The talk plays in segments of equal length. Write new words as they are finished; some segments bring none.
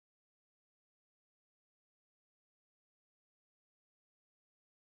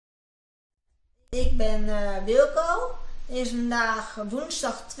Ik ben Wilco. Het is vandaag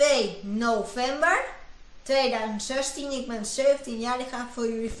woensdag 2 november 2016. Ik ben 17 jaar. Ik ga voor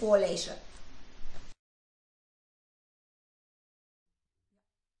jullie voorlezen.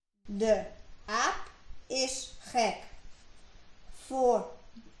 De aap is gek. Voor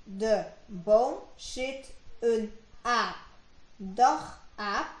de boom zit een aap. Dag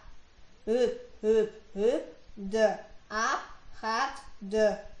aap. Hup, hup, hup. De aap gaat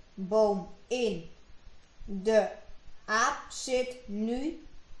de boom in. De aap zit nu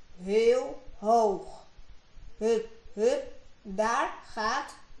heel hoog. Hup, hup, daar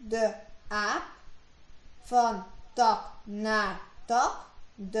gaat de aap van tak naar tak.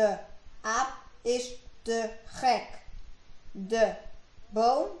 De aap is te gek. De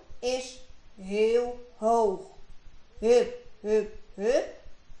boom is heel hoog. Hup, hup, hup.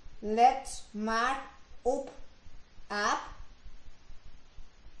 Let maar op, aap.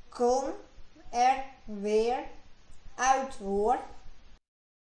 Kom er weer uit, hoor.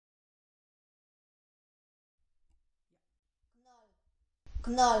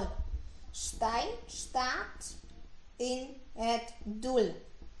 Knal. Stijn staat in het doel.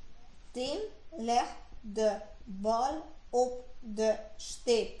 Tim legt de bal op de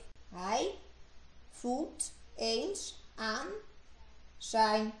stip. Hij voelt eens aan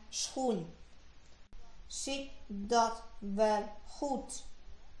zijn schoen. Zit dat wel goed?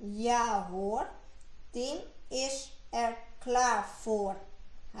 Ja hoor, Tim is er klaar voor.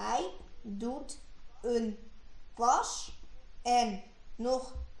 Hij doet een pas en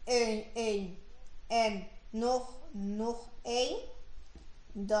nog een en nog één.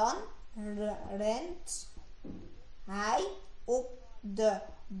 Dan rent hij op de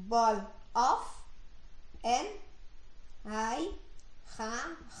bal af en hij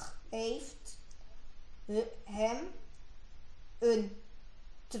geeft hem een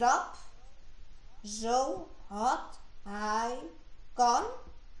trap zo hard hij kan.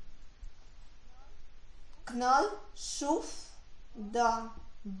 Knal, soef, de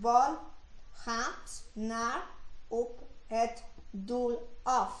bal gaat naar op het doel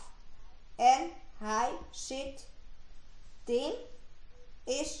af en hij zit. Tim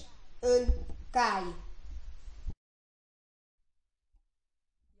is een kei.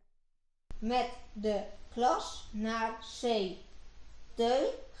 Met de klas naar zee.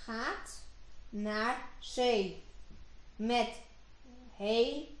 Teun gaat naar zee. Met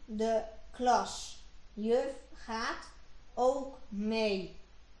heel de klas. Juf gaat ook mee.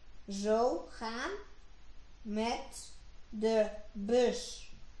 Zo gaan met de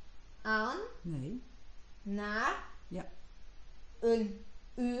bus aan. Nee. Naar Ja. een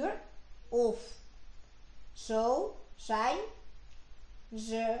uur of zo zijn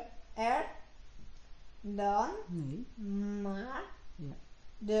ze er dan. Nee. Maar Ja.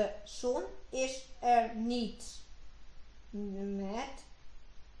 de zon is er niet. Met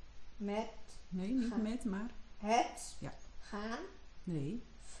Nee, niet met, maar. het Ja. gaan Nee.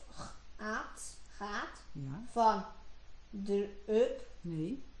 gaat Ja. van up,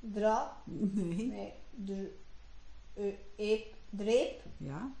 Nee. drap, Nee. drip,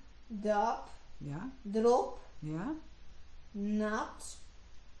 Ja. dap, Ja. drop, Ja. nat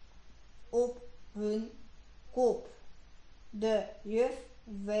op hun kop. De juf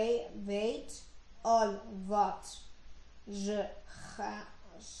weet al wat ze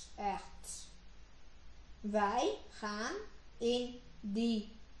zegt. Wij gaan in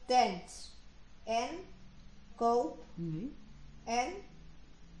die tent en Nee.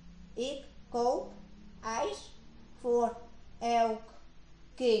 ik koop ijs voor elk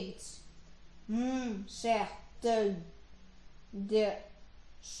kind. Zegt Teun.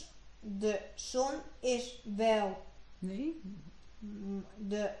 De zon is wel. Nee.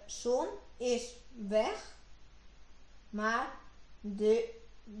 De zon is weg, maar Nee.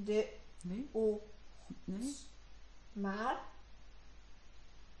 Nee. maar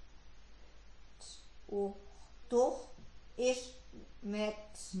toch is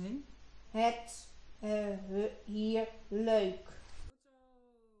met Nee. het hier leuk.